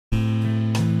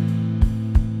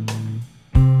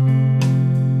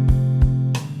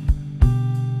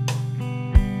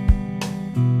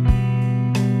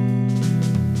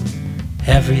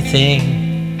Everything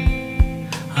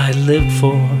I lived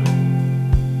for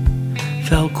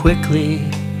fell quickly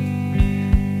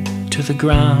to the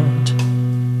ground.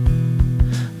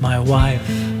 My wife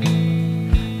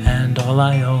and all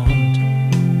I owned.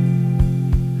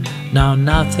 Now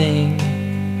nothing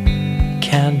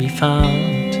can be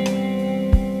found.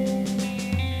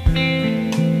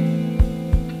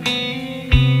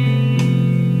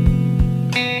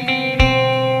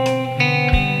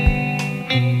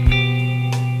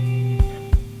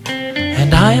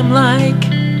 And I am like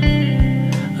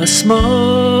a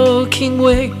smoking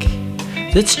wick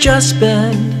that's just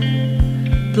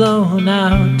been blown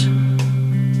out.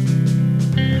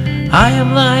 I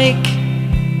am like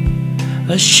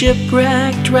a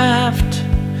shipwrecked raft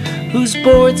whose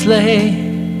boards lay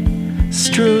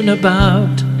strewn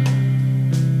about.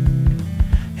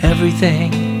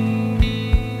 Everything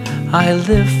I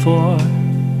lived for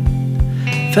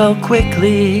fell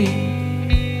quickly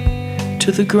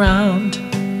to the ground.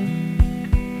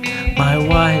 My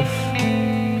wife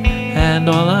and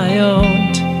all I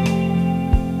owned.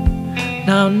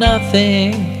 Now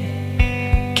nothing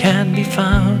can be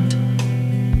found.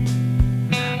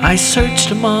 I searched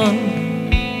among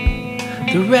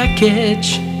the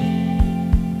wreckage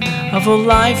of a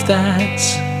life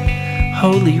that's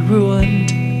wholly ruined.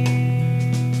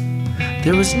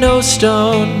 There was no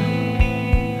stone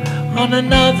on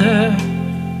another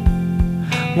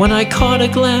when I caught a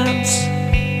glance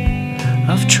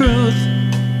of truth.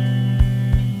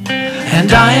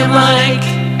 And I am like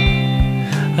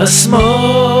a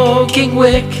smoking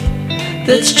wick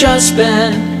that's just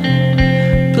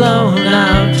been blown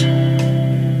out.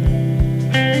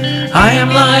 I am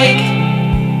like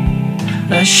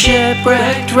a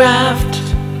shipwrecked raft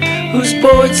whose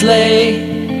boards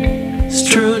lay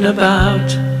strewn about.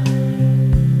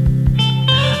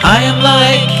 I am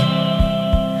like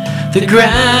the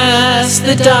grass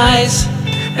that dies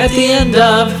at the end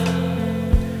of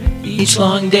each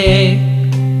long day.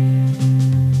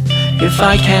 If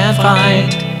I can't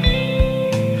find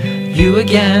you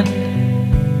again,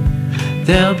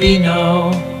 there'll be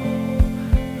no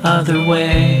other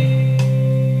way.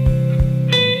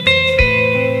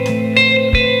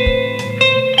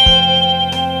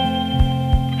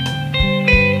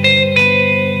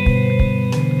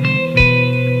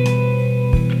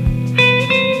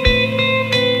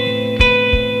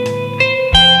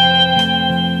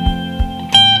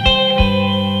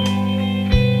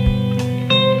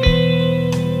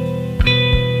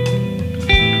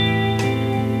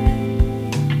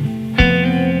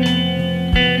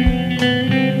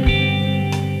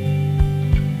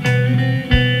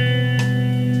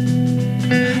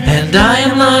 And I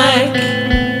am like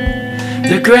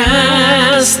the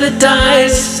grass that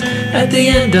dies at the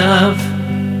end of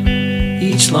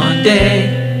each long day.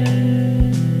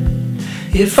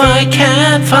 If I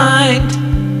can't find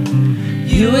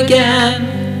you again,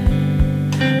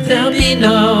 there'll be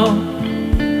no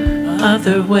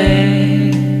other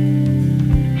way.